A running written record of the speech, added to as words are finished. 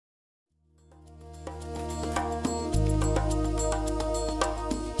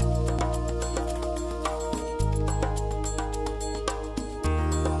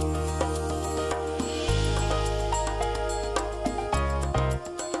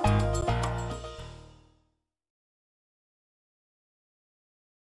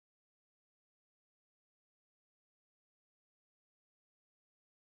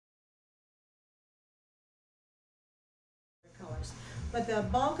colors. But the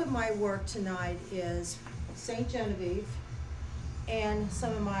bulk of my work tonight is St. Genevieve and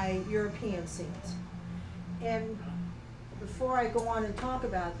some of my European scenes. And before I go on and talk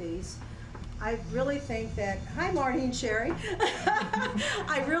about these, I really think that, hi Marty and Sherry,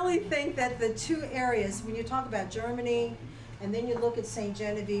 I really think that the two areas, when you talk about Germany and then you look at St.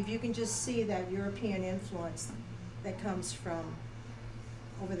 Genevieve, you can just see that European influence that comes from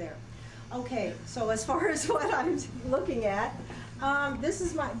over there. Okay, so as far as what I'm looking at, this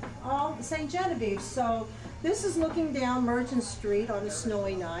is my St. Genevieve. So this is looking down Merchant Street on a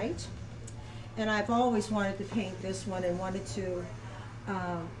snowy night. And I've always wanted to paint this one and wanted to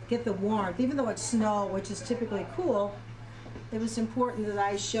get the warmth. Even though it's snow, which is typically cool, it was important that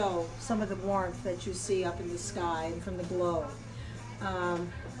I show some of the warmth that you see up in the sky and from the glow.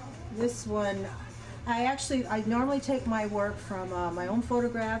 This one, I normally take my work from my own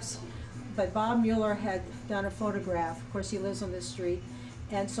photographs, but Bob Mueller had done a photograph. Of course, he lives on this street,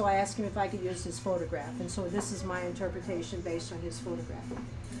 and so I asked him if I could use his photograph, and so this is my interpretation based on his photograph.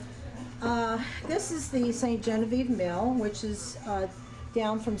 This is the St. Genevieve Mill, which is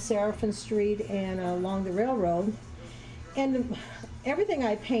down from Seraphim Street and along the railroad. And everything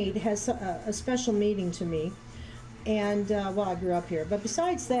I paint has a special meaning to me. And, well, I grew up here. But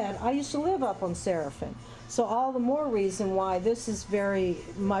besides that, I used to live up on Seraphim. So all the more reason why this is very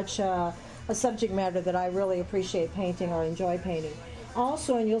much a subject matter that I really appreciate painting or enjoy painting.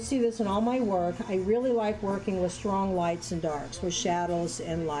 Also, and you'll see this in all my work, I really like working with strong lights and darks, with shadows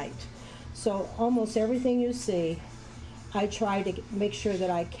and light. So almost everything you see, I try to make sure that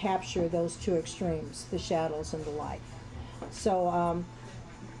I capture those two extremes, the shadows and the light. So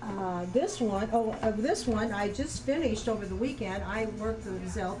this one I just finished over the weekend. I worked the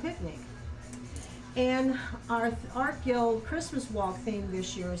Zell Picnic. And our Art Guild Christmas walk theme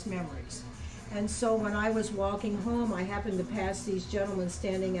this year is memories. And so when I was walking home, I happened to pass these gentlemen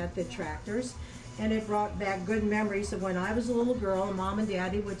standing at the tractors, and it brought back good memories of when I was a little girl. Mom and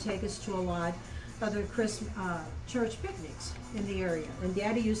Daddy would take us to a lot of the church picnics in the area. And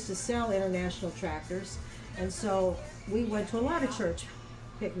Daddy used to sell international tractors, and so we went to a lot of church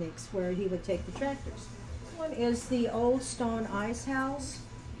picnics where he would take the tractors. This one is the old stone ice house,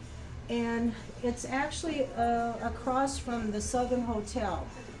 and it's actually across from the Southern Hotel,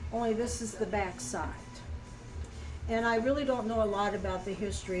 only this is the back side. And I really don't know a lot about the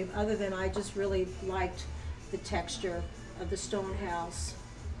history, other than I just really liked the texture of the stone house.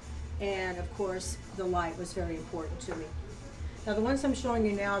 And of course, the light was very important to me. Now the ones I'm showing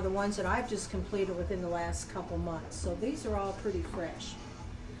you now are the ones that I've just completed within the last couple months. So these are all pretty fresh.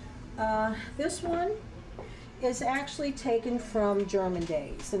 This one is actually taken from German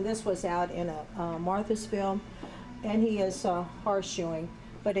days. And this was out in Marthasville. And he is horseshoeing.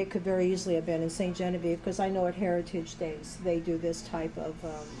 But it could very easily have been in St. Genevieve, because I know at Heritage Days they do this type of,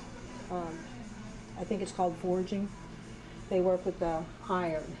 I think it's called forging. They work with the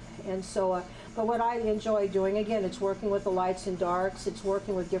iron. And so, but what I enjoy doing, again, it's working with the lights and darks, it's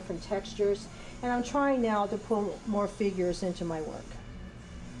working with different textures, and I'm trying now to pull more figures into my work.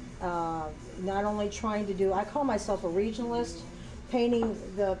 Not only trying to do, I call myself a regionalist, painting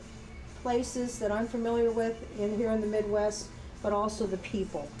the places that I'm familiar with here in the Midwest, but also the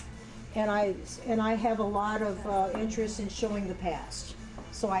people. And I have a lot of interest in showing the past.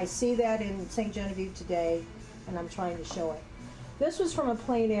 So I see that in St. Genevieve today, and I'm trying to show it. This was from a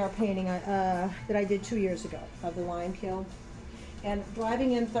plein air painting that I did 2 years ago of the lime kiln. And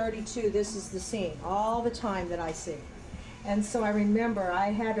driving in 32, this is the scene all the time that I see. And so I remember I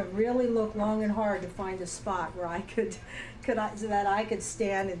had to really look long and hard to find a spot where I so that I could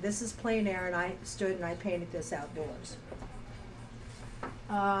stand, and this is plein air, and I stood and I painted this outdoors.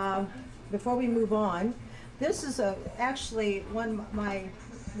 Before we move on, this is actually one of my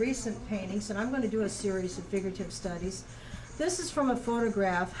recent paintings, and I'm going to do a series of figurative studies. This is from a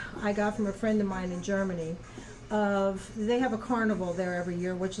photograph I got from a friend of mine in Germany. They have a carnival there every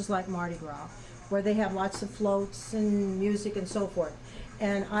year, which is like Mardi Gras, where they have lots of floats and music and so forth.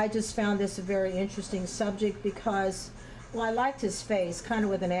 And I just found this a very interesting subject because, well, I liked his face, kind of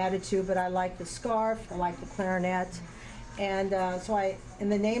with an attitude, but I liked the scarf, I liked the clarinet. And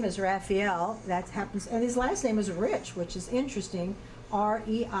and the name is Raphael, that happens, and his last name is Rich, which is interesting,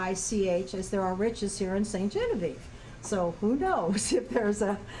 R-E-I-C-H, as there are riches here in St. Genevieve. So who knows if there's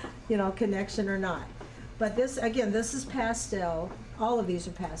a, connection or not. But this, again, this is pastel. All of these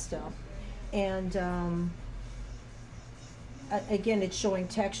are pastel. And again, it's showing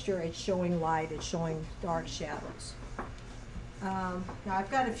texture, it's showing light, it's showing dark shadows. Now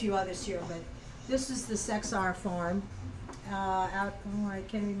I've got a few others here, but this is the Sexar Farm. I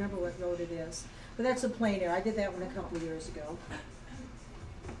can't remember what road it is. But that's a plein air. I did that one a couple of years ago.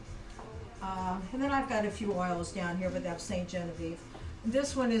 And then I've got a few oils down here, but that's St. Genevieve.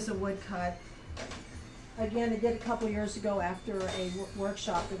 This one is a woodcut. Again, I did a couple of years ago after a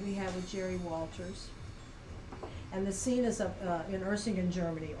workshop that we had with Jerry Walters. And the scene is up in Ursingen,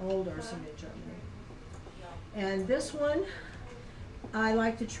 Germany, old Ursingen, Germany. And this one, I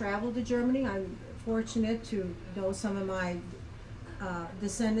like to travel to Germany. I'm fortunate to know some of my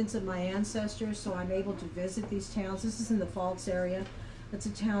descendants of my ancestors, so I'm able to visit these towns. This is in the Pfalz area. It's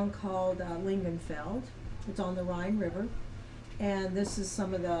a town called Lingenfeld. It's on the Rhine River. And this is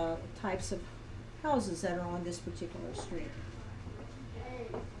some of the types of houses that are on this particular street.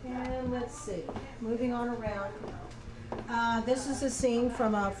 And let's see, moving on around. This is a scene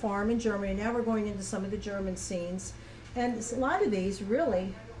from a farm in Germany. Now we're going into some of the German scenes. And a lot of these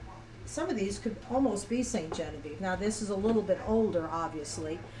really, some of these could almost be St. Genevieve. Now this is a little bit older,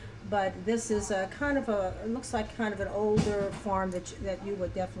 obviously, but this is a kind of a, it looks like kind of an older farm that you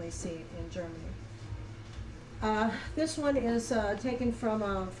would definitely see in Germany. This one is taken from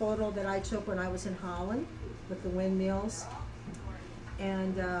a photo that I took when I was in Holland with the windmills.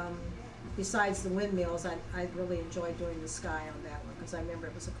 And besides the windmills, I really enjoyed doing the sky on that one because I remember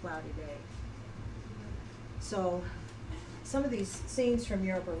it was a cloudy day. So some of these scenes from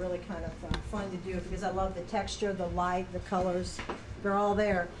Europe are really kind of fun to do because I love the texture, the light, the colors. They're all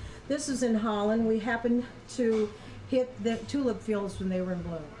there. This is in Holland. We happened to hit the tulip fields when they were in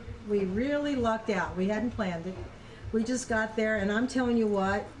bloom. We really lucked out. We hadn't planned it. We just got there, and I'm telling you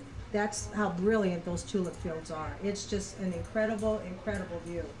what, that's how brilliant those tulip fields are. It's just an incredible, incredible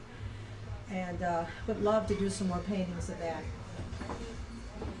view. And would love to do some more paintings of that.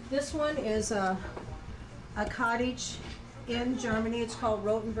 This one is a cottage in Germany. It's called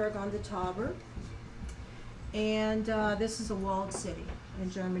Rothenburg on the Tauber. And this is a walled city in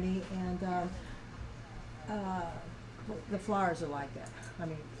Germany. And the flowers are like that. I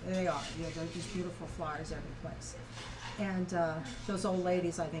mean, they are. You know, they're just beautiful flowers every place. And those old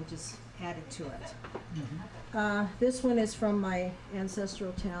ladies, I think, just added to it. Mm-hmm. This one is from my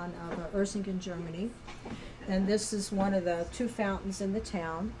ancestral town of Ursingen, Germany. And this is one of the two fountains in the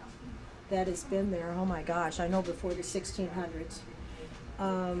town that has been there, oh my gosh, I know before the 1600s.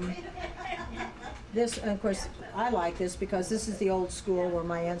 This, and of course, I like this because this is the old school where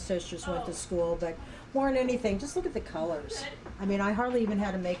my ancestors went to school, but more than anything, just look at the colors. I mean, I hardly even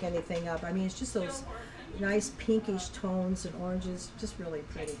had to make anything up. I mean, it's just those nice pinkish tones and oranges, just really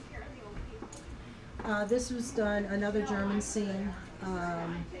pretty. This was done, another German scene.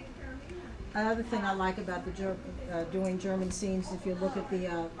 Another thing I like about the doing German scenes, if you look at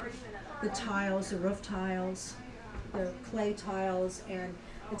the tiles, the roof tiles, the clay tiles, and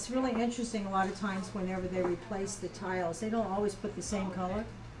it's really interesting a lot of times whenever they replace the tiles, they don't always put the same color.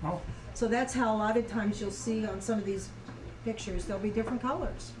 Oh. So that's how a lot of times you'll see on some of these pictures, there'll be different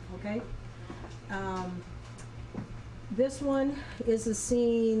colors, okay? This one is a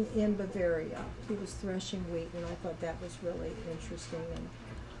scene in Bavaria. He was threshing wheat, and I thought that was really interesting. And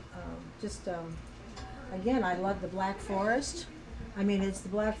again, I love the Black Forest. I mean, it's the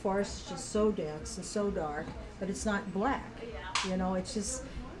Black Forest is just so dense and so dark, but it's not black. You know, it's just,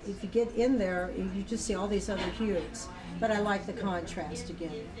 if you get in there, you just see all these other hues. But I like the contrast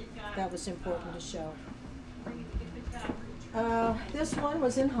again. That was important to show. This one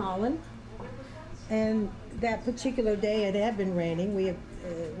was in Holland, and that particular day it had been raining. We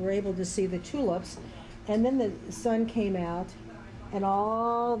were able to see the tulips, and then the sun came out, and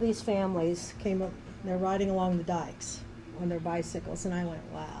all these families came up. They're riding along the dikes on their bicycles, and I went,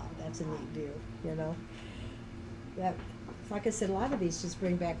 wow, that's a neat view, you know. That, like I said, a lot of these just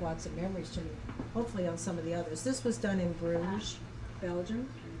bring back lots of memories to me, hopefully on some of the others. This was done in Bruges, Belgium.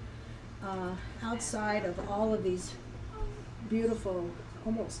 Outside of all of these beautiful,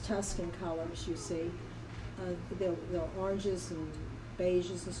 almost Tuscan colors you see, the oranges and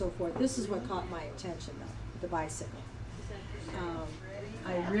beiges and so forth. This is what caught my attention, though, the bicycle.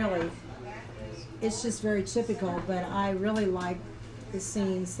 I really, it's just very typical, but I really like the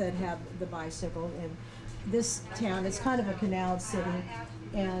scenes that have the bicycle. And this town, it's kind of a canal city,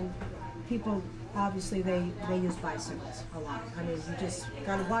 and people, obviously, they use bicycles a lot. I mean, you just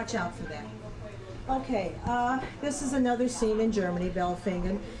got to watch out for that. Okay, this is another scene in Germany,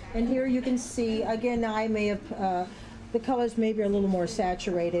 Belfingen, and here you can see, again, I may have, the colors maybe are a little more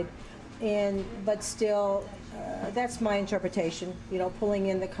saturated, but still, that's my interpretation, you know, pulling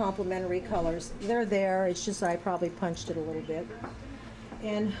in the complementary colors. They're there, it's just I probably punched it a little bit.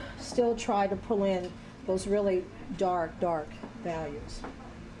 And still try to pull in those really dark, dark values.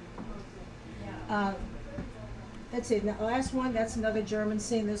 let's see, the last one, that's another German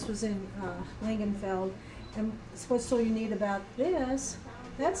scene. This was in Lingenfeld. And what's so unique about this,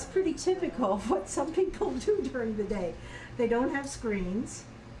 that's pretty typical of what some people do during the day. They don't have screens.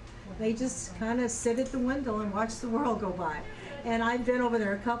 They just kind of sit at the window and watch the world go by. And I've been over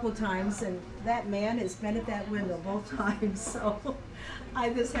there a couple of times, and that man has been at that window both times, so I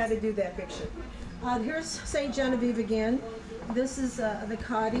just had to do that picture. Here's St. Genevieve again. This is the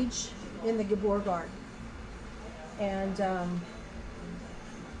cottage in the Gabor Garden. And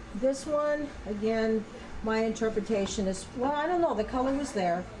this one, again, my interpretation is, well, I don't know, the color was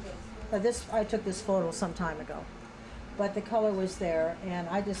there. I took this photo some time ago, but the color was there, and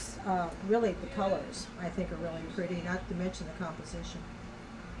I just, really, the colors, I think, are really pretty, not to mention the composition.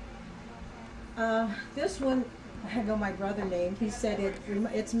 This one, I know my brother named, he said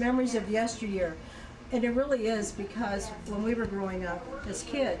it's memories of yesteryear, and it really is, because when we were growing up as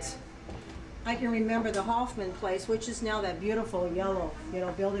kids, I can remember the Hoffman place, which is now that beautiful yellow,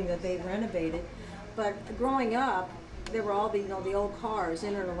 building that they renovated. But growing up, there were all the, the old cars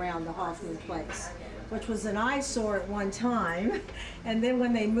in and around the Hoffman place, which was an eyesore at one time. And then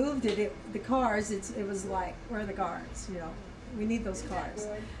when they moved it, the cars, it was like, where are the cars? We need those cars.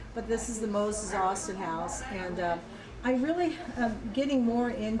 But this is the Moses Austin house, and I really am getting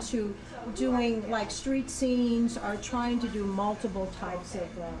more into doing like street scenes or trying to do multiple types of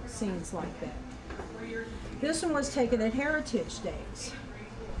scenes like that. This one was taken at Heritage Days.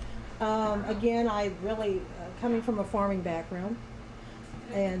 Again, I really, coming from a farming background,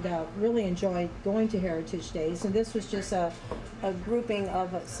 and really enjoyed going to Heritage Days. And this was just a grouping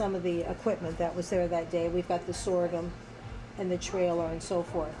of some of the equipment that was there that day. We've got the sorghum and the trailer and so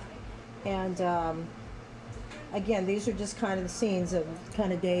forth. And again, these are just kind of the scenes of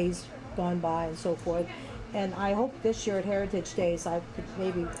kind of days gone by and so forth. And I hope this year at Heritage Days I could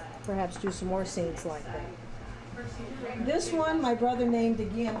maybe perhaps do some more scenes like that. This one my brother named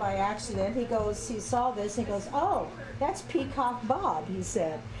again by accident. He saw this and he goes, "Oh, that's Peacock Bob," he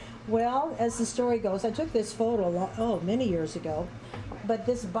said. Well, as the story goes, I took this photo many years ago, but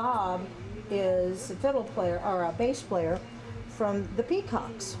this Bob is a fiddle player or a bass player from the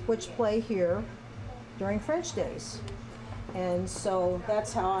Peacocks, which play here during French Days. And so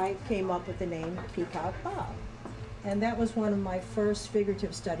that's how I came up with the name Peacock Bob. And that was one of my first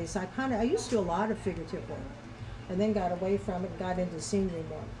figurative studies. I used to do a lot of figurative work, and then got away from it and got into scenery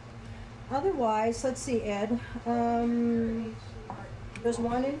more. Otherwise, let's see, Ed. There's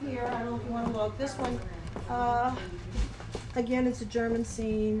one in here. I don't know if you want to look. This one, again, it's a German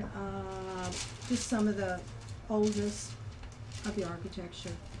scene. Just some of the oldest of the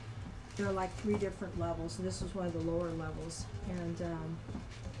architecture. There are like 3 different levels, and this was one of the lower levels. And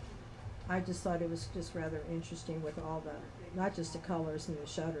I just thought it was just rather interesting with all the, not just the colors and the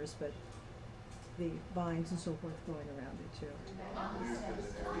shutters, but the vines and so forth going around it too.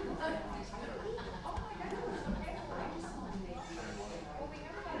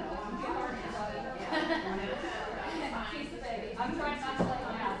 I'm trying not to let you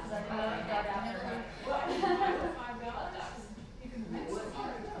out because I know you got after her.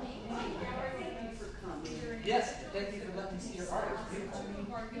 Yes, thank you for letting me see your art. It's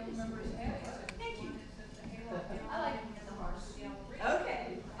beautiful. Thank you. I like it the horse. Okay.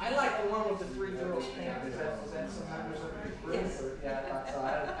 I like the one with the 3 girls painted. Is that some members of your group? Yes. Yeah, I thought so. I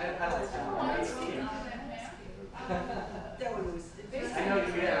like that one. That's cute. That one was. I know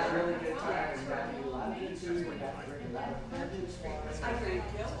you had a really good time. You got to do a lot of pieces. We got to drink a lot of juice. I drink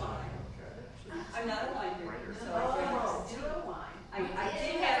no wine. I'm not a wine drinker, so I drink zero wine. I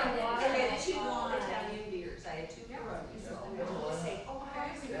did have I had 2 Italian beers. I had 2 Coronas. So I will say, oh,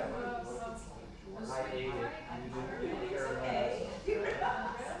 I I ate it. You didn't care okay.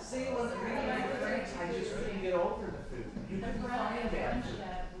 See, when I just couldn't get over the food. You couldn't find that.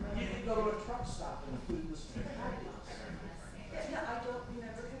 You could go to a truck stop and the food was fabulous. No, I don't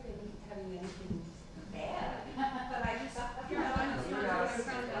remember having anything bad. But I just, I'm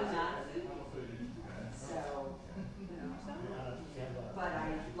not a foodie. So, but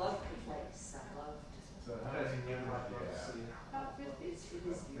I love the place. I love it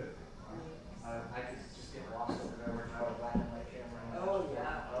is beautiful. I could just get lost over there with my black and white camera. Oh,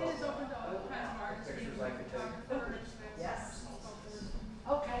 yeah. It is open to all kinds of artists. Pictures I could take. Yes.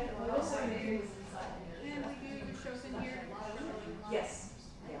 Okay, well, this is and we do even shows in here. Yes.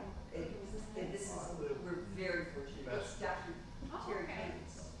 Yeah. This is, we're very fortunate. It's Dr. Terry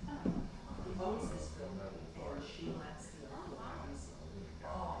Haynes. Who owns this building, and she lets the other ones,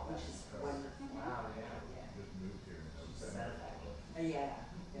 which is wonderful. Wow, yeah. Yeah.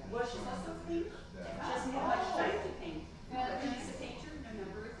 Well, she's also a painter. She doesn't have much time to paint, but she's a painter and a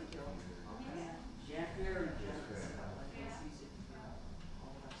member of the guild. And very generous.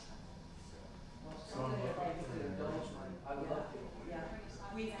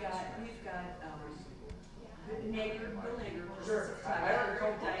 we've got, Nagger, Bill Nagger, Sure. I already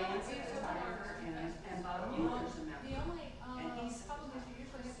told him. Diane's a photographer, and Bob Mueller's a member. The only, And he's, problem is you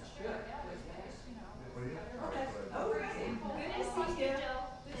usually get to share it out, you know. okay, oh, really? Good to see you.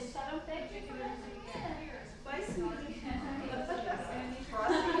 Bye, sweetie.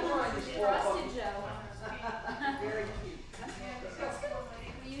 Frosted Joe. Very cute.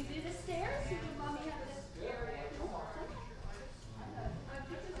 Will you do the stairs? You can mommy have this.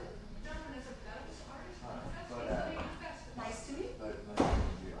 Nice to meet you.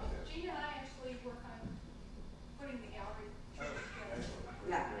 Gina and I actually were kind of putting the gallery together.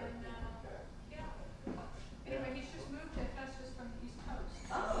 Yeah. And, yeah. Anyway, he's just moved to Festus from the East Coast.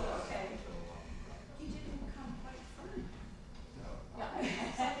 Oh, okay. He didn't come quite from. Well,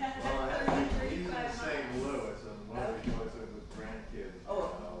 he's in St. Louis and one of his closer with grandkids.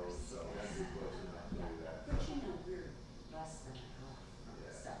 Oh, of course. So we have to be close enough to do that. But you know, we're less than an hour from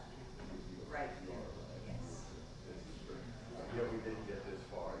stuff. Right here, yes. Yeah, we didn't get this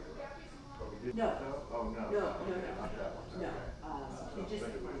far. But we did. No. Oh, no. No, Okay, not that one. No, Okay. it just,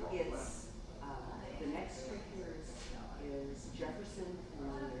 it's, the next street here is Jefferson, and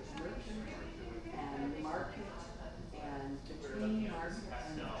then there's Merchant, and Market, and between Market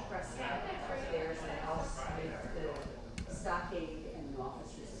and Prescott, there's the house with the stockade and the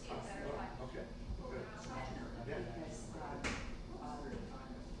offices across the road. Okay, good. Yeah.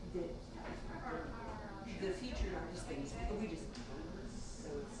 Because, the featured artist things, we just, so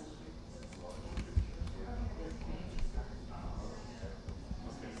it's something.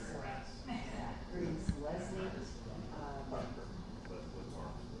 Her name's Leslie,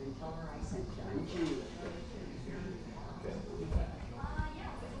 and tell her I sent you, I'm Julie.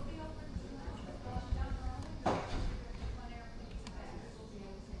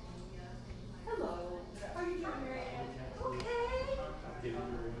 Hello, how are you doing, Mary Ann? Okay. Doing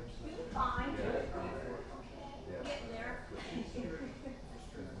fine. Getting there.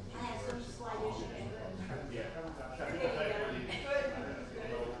 I had some slight issues. Good.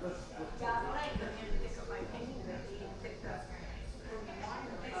 Got late, I had to pick up my painting that he picked up.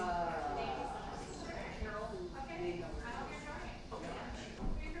 Carol and me.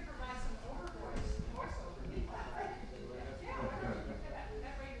 You could provide some overboards, voiceover.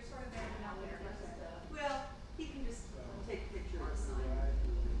 That way you're sort of there and not there. Well, he can just take pictures.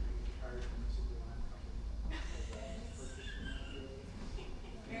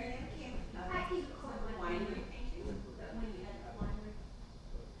 Mary Ann came, winery.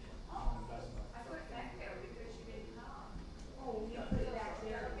 I put it back there because you didn't come. Oh, you put it back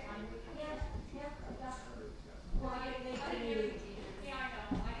there. Well, Yeah, I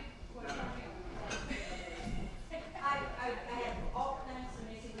know, I didn't put it on there. I had all plans and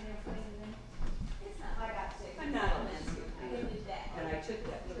everything and everything, and then it's not like I said, I'm not a landscape painter. And I took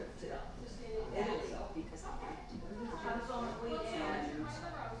that trip to Italy because I had to. I was on the way down.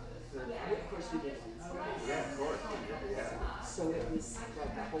 Yeah, of course we did. Yeah, of course. Yeah. So it was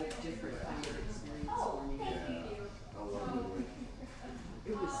like a whole different kind of experience for me. I love the way.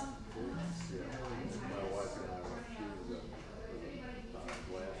 It was gorgeous. Yeah. My wife and I went to the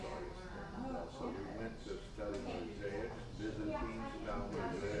glass artist. So we went to study mosaics, Byzantine style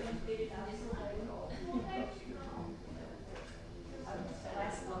mosaics.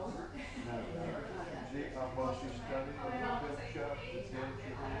 last month.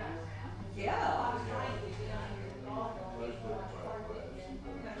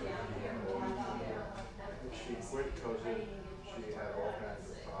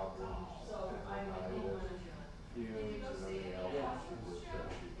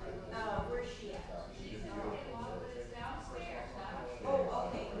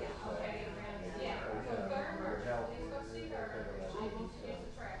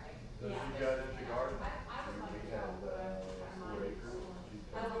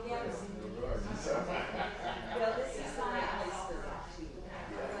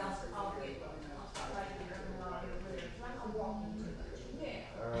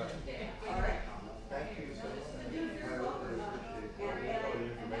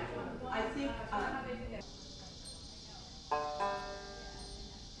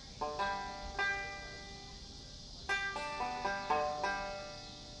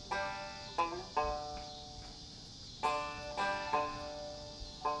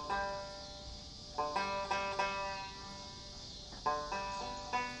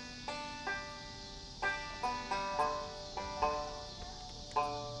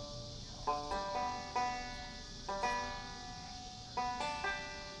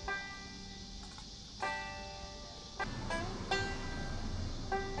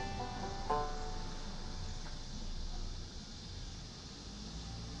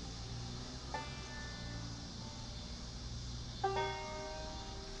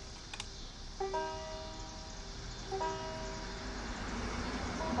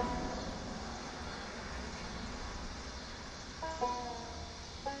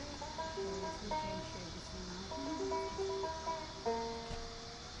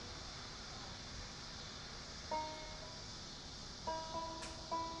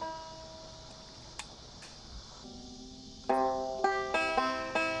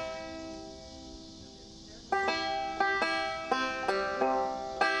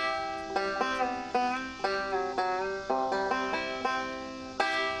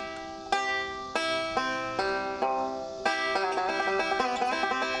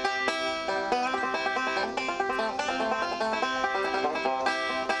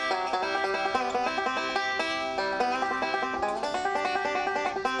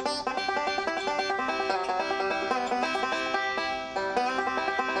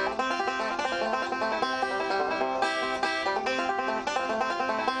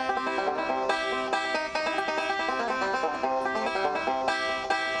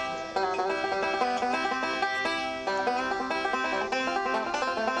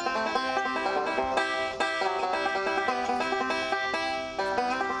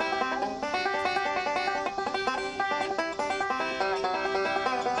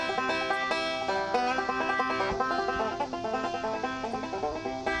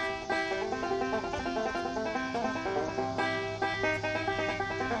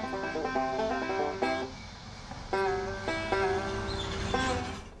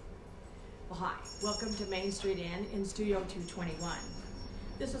 Main Street Inn in Studio 221.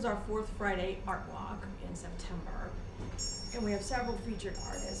 This is our fourth Friday art walk in September, and we have several featured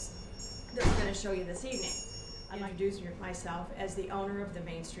artists that we're going to show you this evening. I'd like to introduce myself as the owner of the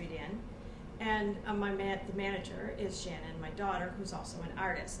Main Street Inn, and the manager is Shannon, my daughter, who's also an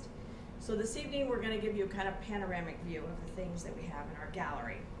artist. So this evening we're going to give you a kind of panoramic view of the things that we have in our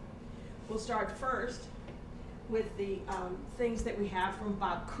gallery. We'll start first with the things that we have from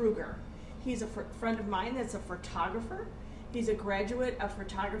Bob Kruger. He's a friend of mine that's a photographer. He's a graduate of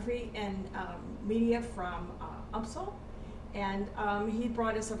photography and media from UMSL, and he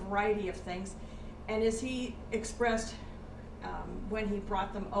brought us a variety of things. And as he expressed when he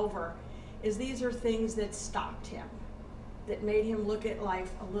brought them over, is these are things that stopped him, that made him look at life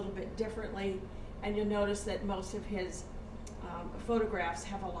a little bit differently. And you'll notice that most of his photographs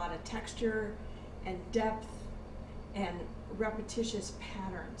have a lot of texture and depth and repetitious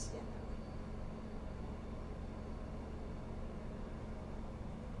patterns in them.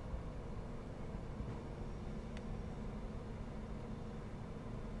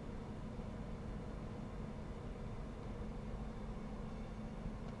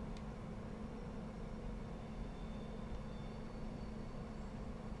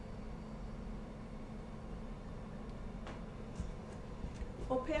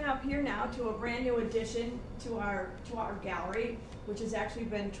 We'll pan up here now to a brand new addition to our gallery, which has actually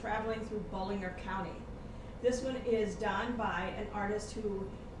been traveling through Bolinger County. This one is done by an artist who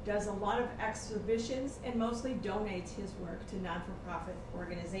does a lot of exhibitions and mostly donates his work to non-for-profit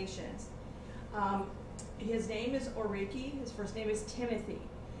organizations. His name is Oriki. His first name is Timothy.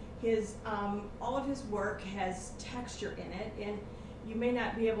 All of his work has texture in it, and you may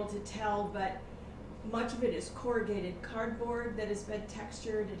not be able to tell, but much of it is corrugated cardboard that has been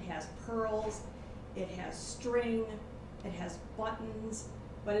textured. It has pearls, it has string, it has buttons,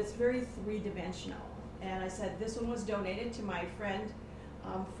 but it's very three-dimensional. And I said this one was donated to my friend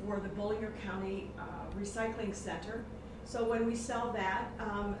for the Bolinger County Recycling Center. So when we sell that,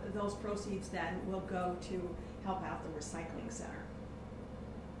 those proceeds then will go to help out the recycling center.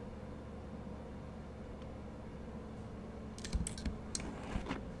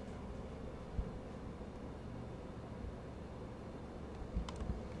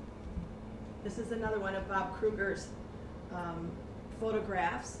 This is another one of Bob Kruger's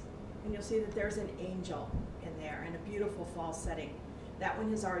photographs, and you'll see that there's an angel in there and a beautiful fall setting. That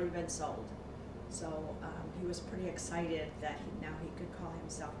one has already been sold, so he was pretty excited that now he could call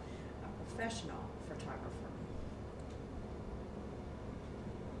himself a professional photographer.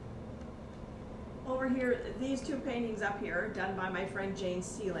 Over here, these two paintings up here are done by my friend Jane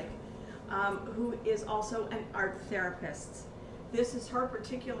Seelig, who is also an art therapist. This is her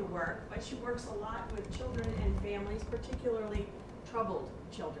particular work, but she works a lot with children and families, particularly troubled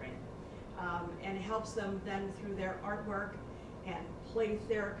children, and helps them then through their artwork and play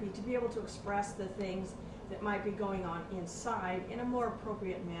therapy to be able to express the things that might be going on inside in a more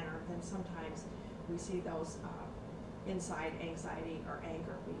appropriate manner than sometimes we see those inside anxiety or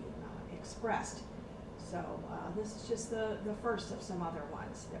anger being expressed. So this is just the first of some other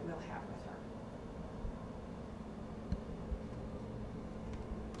ones that we'll have with her.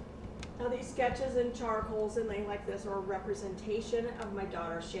 Now these sketches and charcoals and things like this are a representation of my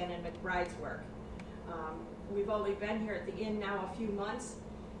daughter Shannon McBride's work. We've only been here at the inn now a few months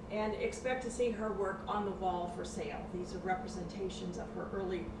and expect to see her work on the wall for sale. These are representations of her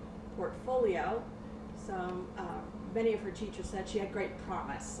early portfolio. Many of her teachers said she had great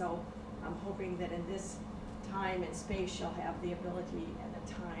promise, so I'm hoping that in this time and space she'll have the ability and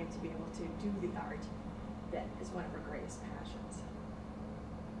the time to be able to do the art that is one of her greatest passions.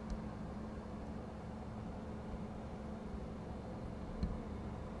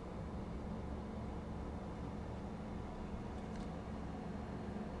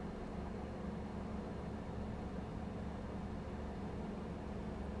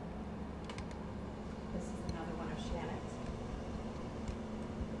 This is another one of Shannon's.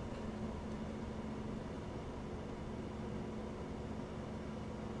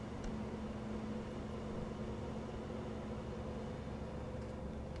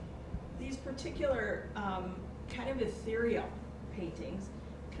 These particular kind of ethereal paintings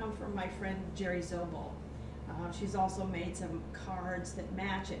come from my friend Jerry Zobel. She's also made some cards that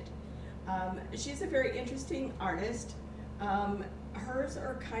match it. She's a very interesting artist. Hers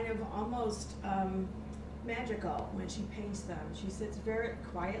are kind of almost magical when she paints them. She sits very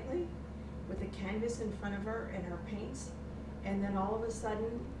quietly with a canvas in front of her and her paints, and then all of a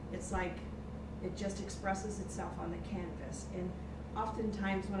sudden it's like it just expresses itself on the canvas. And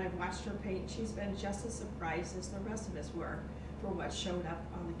oftentimes when I've watched her paint, she's been just as surprised as the rest of us were for what showed up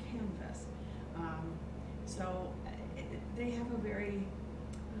on the canvas. So they have a very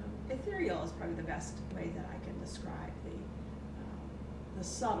ethereal is probably the best way that I can describe the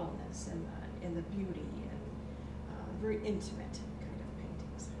subtleness and the beauty and very intimate kind of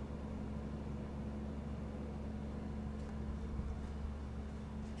paintings.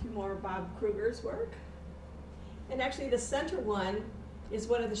 A few more Bob Kruger's work. And actually the center one is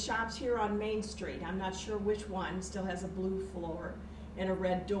one of the shops here on Main Street. I'm not sure which one, still has a blue floor and a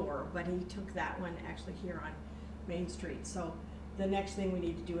red door, but he took that one actually here on Main Street. So the next thing we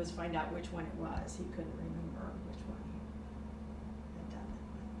need to do is find out which one it was. He couldn't remember which one had done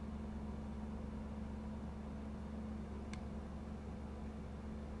that one.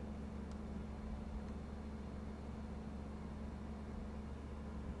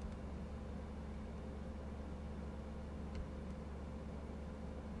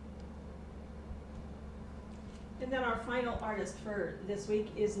 And then our final artist for this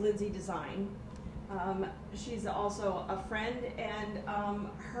week is Lindsay Design. She's also a friend, and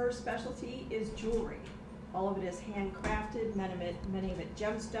her specialty is jewelry. All of it is handcrafted, many of it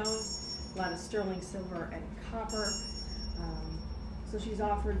gemstones, a lot of sterling silver and copper. So she's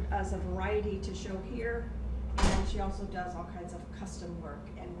offered us a variety to show here, and she also does all kinds of custom work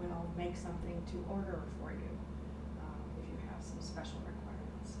and will make something to order for you if you have some special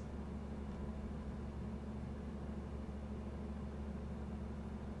requirements.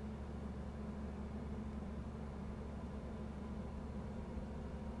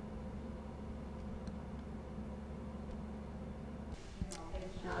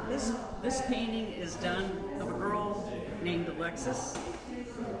 This painting is done of a girl named Alexis.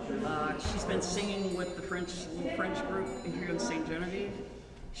 She's been singing with the little French group here in St. Genevieve.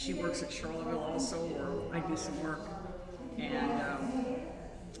 She works at Charlottesville also, where I do some work. And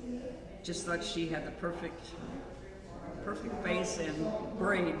just thought she had the perfect face and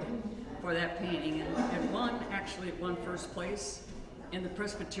braid for that painting. And actually won first place in the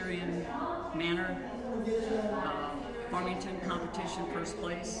Presbyterian Manor Farmington competition, first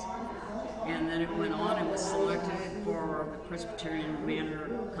place. And then it went on and was selected for the Presbyterian Manor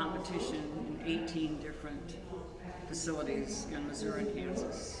competition in 18 different facilities in Missouri and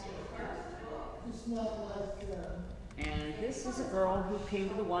Kansas. And this is a girl who came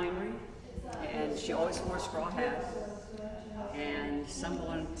to the winery, and she always wore a straw hat. And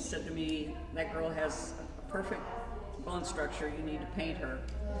someone said to me, that girl has a perfect bone structure, you need to paint her.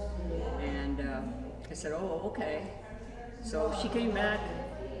 And I said, oh, okay. So she came back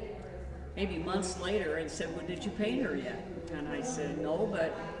maybe months later and said, well, did you paint her yet? And I said, no,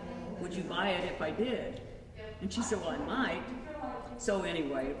 but would you buy it if I did? And she said, well, I might. So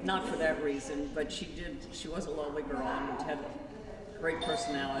anyway, not for that reason, but she was a lovely girl and had a great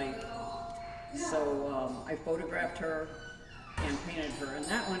personality. So I photographed her and painted her, and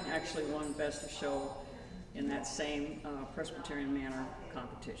that one actually won Best of Show in that same Presbyterian Manor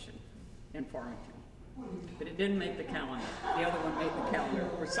competition in Farmington. But it didn't make the calendar. The other one made the calendar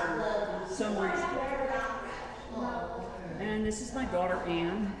for some reason. And this is my daughter,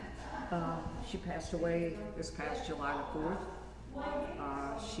 Anne. She passed away this past July the 4th.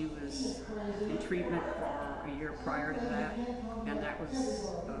 She was in treatment for a year prior to that, and that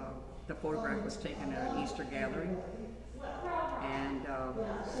was, the photograph was taken at an Easter gathering. And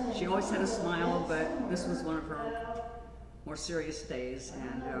she always had a smile, but this was one of her more serious days.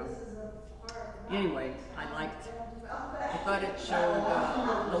 And anyway, I thought it showed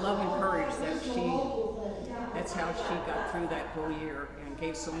the love and courage that that's how she got through that whole year and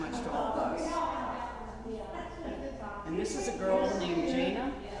gave so much to all of us. And this is a girl named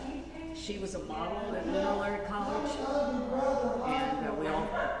Jana. She was a model at Mineral College, and we all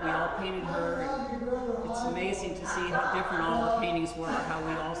painted her. And it's amazing to see how different all the paintings were, how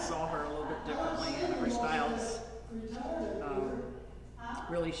we all saw her a little bit differently, and her styles.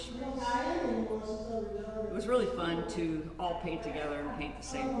 Really, it was really fun to all paint together and paint the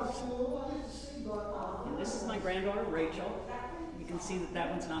same person. And this is my granddaughter, Rachel. You can see that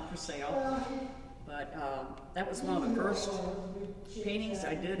one's not for sale. But that was one of the first paintings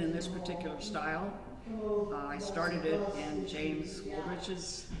I did in this particular style. I started it in James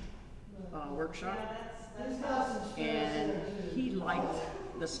Woolridge's workshop. And he liked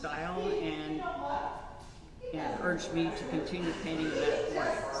the style and urged me to continue painting in that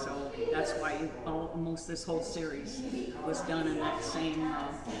way. So that's why almost this whole series was done in that same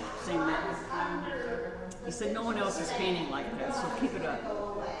method. He said, no one else is painting like that, so keep it up.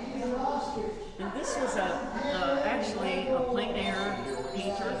 And this was actually a plein air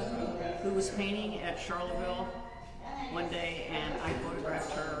painter who was painting at Charlottesville one day, and I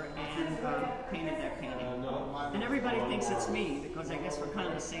photographed her and painted that painting. And everybody thinks it's me because I guess we're kind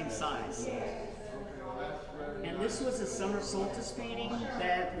of the same size. And this was a summer solstice painting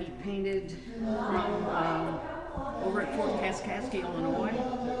that we painted from over at Fort Kaskasky, Illinois,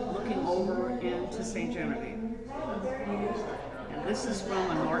 looking over into St. Genevieve. And this is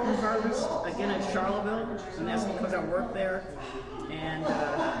from a Norton harvest, again in Charlottesville, and that's because I worked there. And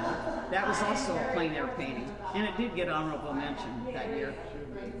that was also a plein air painting, and it did get honorable mention that year.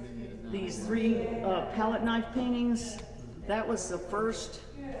 These three palette knife paintings, that was the first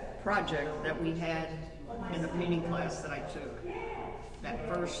project that we had in the painting class that I took that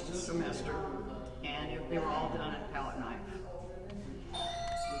first semester, and they were all done in palette knife.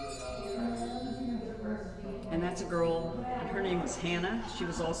 And that's a girl, and her name was Hannah. She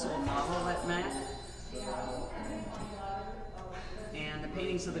was also a model at MAC. And the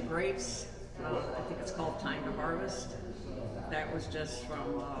paintings of the grapes, I think it's called Time to Harvest. That was just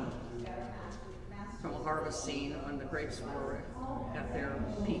from a harvest scene when the grapes were at their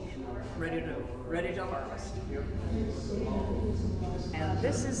peak, ready to harvest. And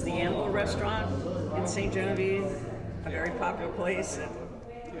this is the Animal Restaurant in St. Genevieve, a very popular place.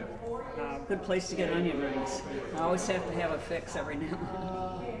 Good place to get onion rings. I always have to have a fix every now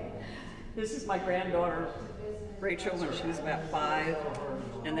and then. This is my granddaughter, Rachel, when she was about 5,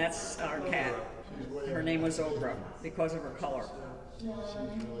 and that's our cat. Her name was Oprah because of her color.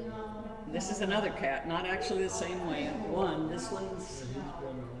 This is another cat, not actually the same one. This one's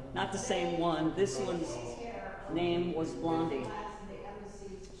not the same one. This one's name was Blondie.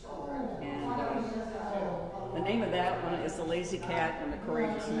 And the name of that one is the Lazy Cat and the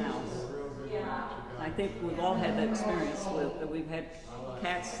Courageous Mouse. I think we've all had that experience that we've had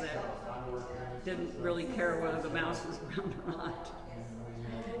cats that didn't really care whether the mouse was around or not,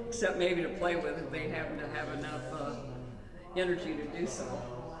 except maybe to play with if they happen to have enough energy to do so.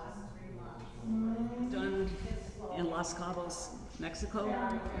 Done in Los Cabos, Mexico.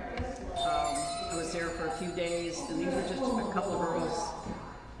 I was there for a few days, and these were just a couple of girls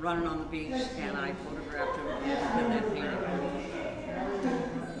running on the beach, and I photographed them and did that painting.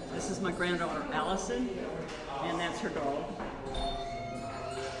 This is my granddaughter Allison, and that's her dog.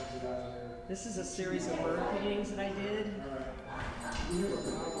 This is a series of bird paintings that I did.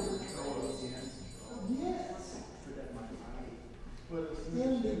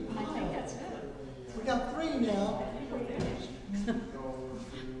 I think that's good. We got 3 now.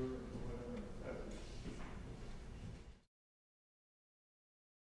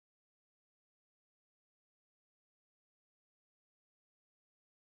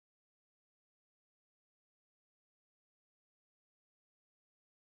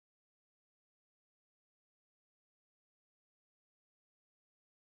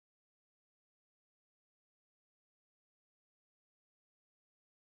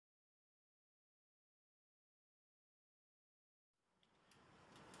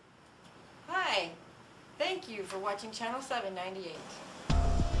 Hi, thank you for watching Channel 798.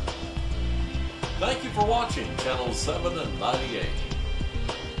 Thank you for watching Channel 7 and 98.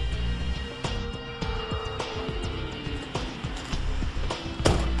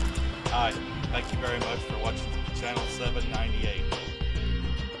 Hi, thank you very much for watching Channel 798.